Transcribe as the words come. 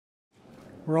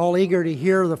We're all eager to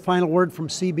hear the final word from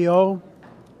CBO,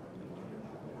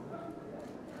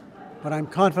 but I'm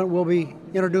confident we'll be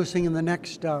introducing in the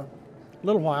next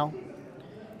little while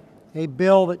a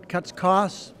bill that cuts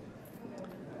costs,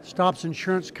 stops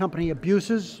insurance company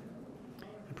abuses,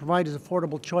 and provides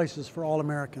affordable choices for all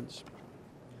Americans.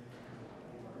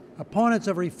 Opponents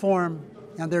of reform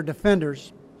and their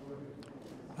defenders,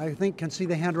 I think, can see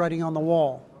the handwriting on the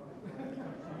wall.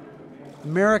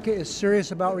 America is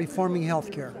serious about reforming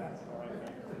health care.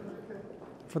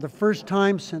 For the first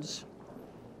time since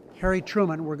Harry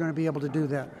Truman, we're going to be able to do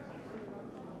that.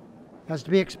 As to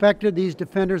be expected, these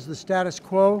defenders of the status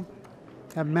quo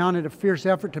have mounted a fierce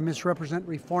effort to misrepresent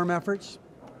reform efforts.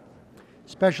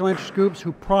 Special interest groups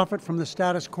who profit from the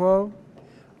status quo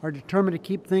are determined to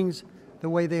keep things the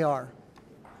way they are.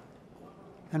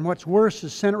 And what's worse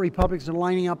is Senate Republicans are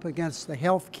lining up against the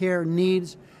health care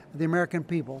needs of the American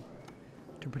people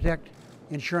to protect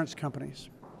insurance companies.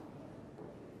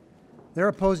 They're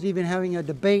opposed to even having a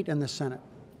debate in the Senate,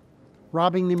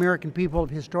 robbing the American people of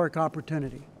historic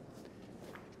opportunity.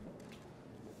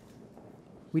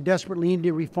 We desperately need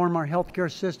to reform our health care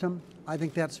system. I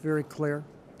think that's very clear.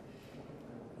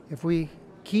 If we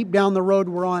keep down the road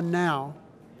we're on now,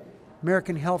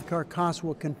 American health care costs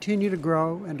will continue to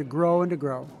grow and to grow and to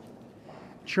grow.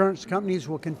 Insurance companies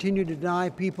will continue to deny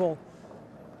people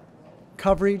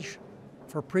coverage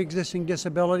for pre-existing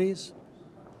disabilities,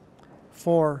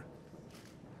 for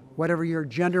whatever your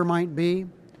gender might be,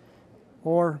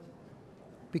 or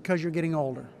because you're getting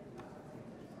older.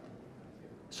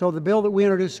 So the bill that we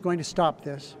introduced is going to stop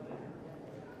this.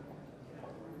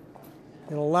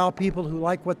 It'll allow people who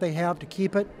like what they have to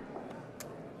keep it.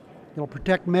 It'll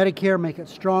protect Medicare, make it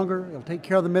stronger. It'll take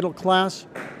care of the middle class.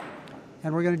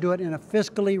 And we're going to do it in a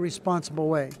fiscally responsible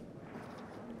way.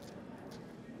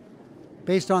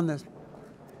 Based on the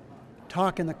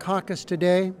talk in the caucus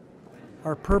today,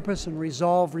 our purpose and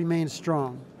resolve remain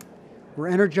strong. We're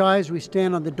energized. We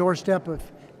stand on the doorstep of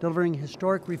delivering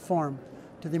historic reform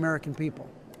to the American people.